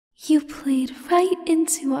You played right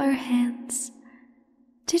into our hands.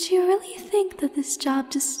 Did you really think that this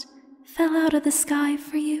job just fell out of the sky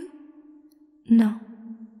for you? No,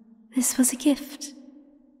 this was a gift.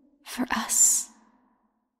 For us.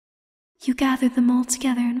 You gathered them all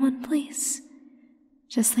together in one place,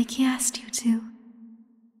 just like he asked you to.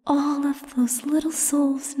 All of those little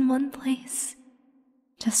souls in one place,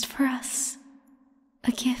 just for us.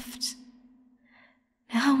 A gift.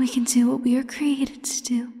 Now we can do what we are created to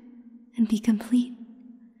do, and be complete.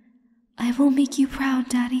 I will make you proud,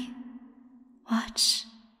 Daddy. Watch,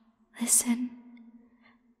 listen,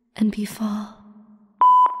 and befall.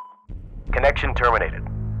 Connection terminated.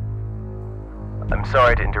 I'm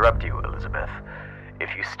sorry to interrupt you, Elizabeth, if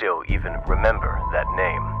you still even remember that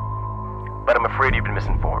name. But I'm afraid you've been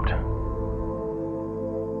misinformed.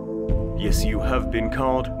 Yes, you have been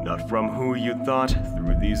called, not from who you thought.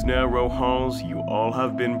 Through these narrow halls, you all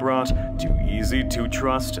have been brought. Too easy to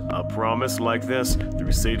trust, a promise like this.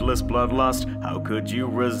 Through seedless bloodlust, how could you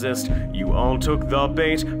resist? You all took the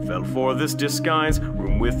bait, fell for this disguise.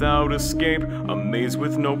 Room without escape, a maze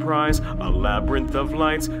with no prize. A labyrinth of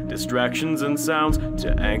lights, distractions and sounds.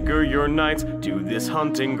 To anchor your nights to this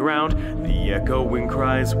hunting ground. The echoing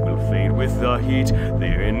cries will fade with the heat.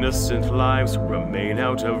 Their innocent lives remain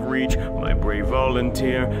out of reach. My brave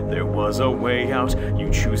volunteer, there was a way out.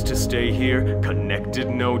 You choose to stay here, connected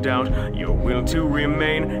no doubt. Your will to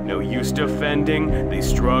remain, no use defending. They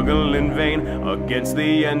struggle in vain against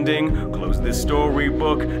the ending. Close this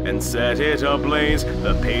storybook and set it ablaze.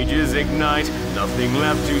 The pages ignite, nothing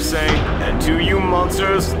left to say. And to you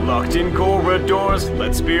monsters, locked in corridors,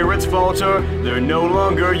 let spirits falter, they're no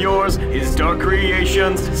longer yours. His dark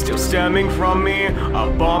creations, still stemming from me.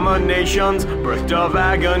 Abominations, birthed of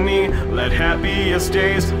agony. Let happiest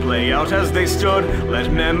days play out as they stood. Let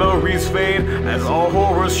memories fade, as all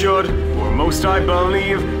horrors should. For most I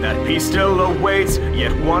believe that peace still awaits.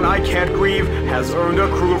 Yet one I can't grieve has earned a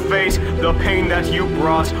cruel fate. The pain that you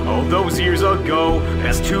brought all those years ago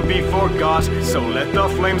has to be forgot, so let the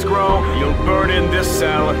flames grow. You'll burn in this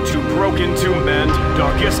cell, too broken to mend.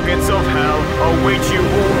 Darkest pits of hell await you,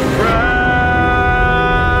 old friend.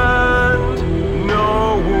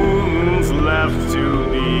 No wounds left to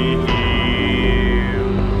be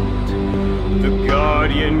healed. The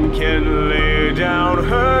Guardian can lay down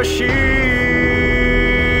her shield,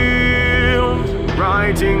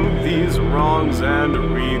 righting these wrongs and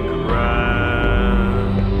regrets.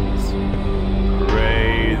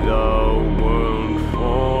 Pray the world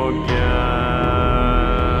forgets.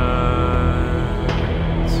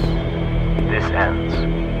 This ends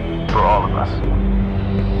for all of us.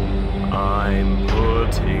 I'm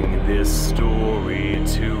putting this story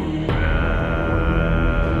to rest.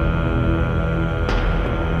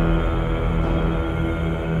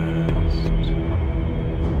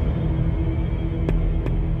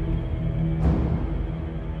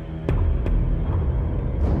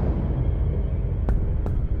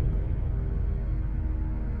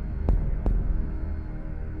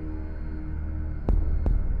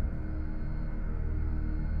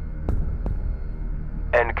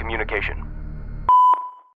 End communication.